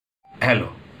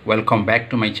Hello, welcome back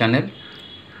to my channel.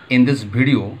 In this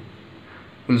video,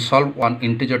 we'll solve one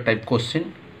integer type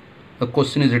question. The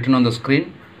question is written on the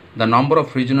screen. The number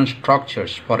of resonance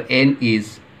structures for n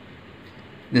is,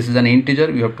 this is an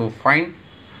integer we have to find.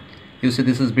 You see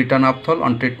this is beta naphthol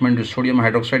on treatment with sodium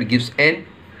hydroxide gives n.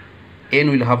 N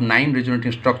will have 9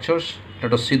 resonating structures.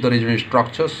 Let us see the resonating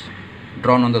structures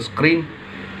drawn on the screen.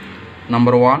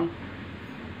 Number 1,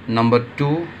 number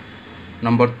 2,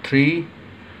 number 3,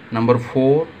 number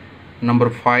 4, number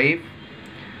 5,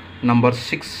 number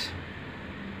 6,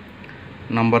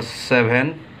 number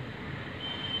 7,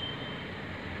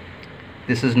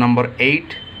 this is number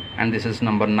 8, and this is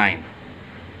number 9.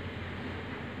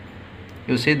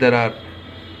 You see there are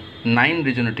 9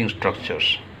 resonating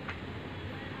structures.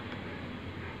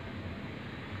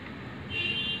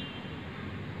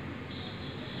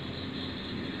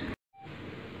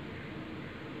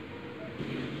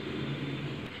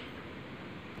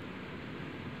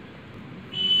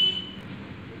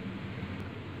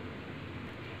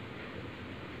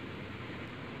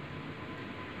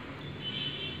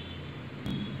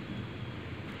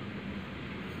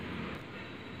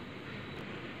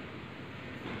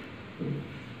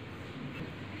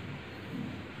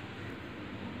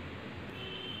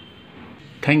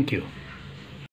 Thank you.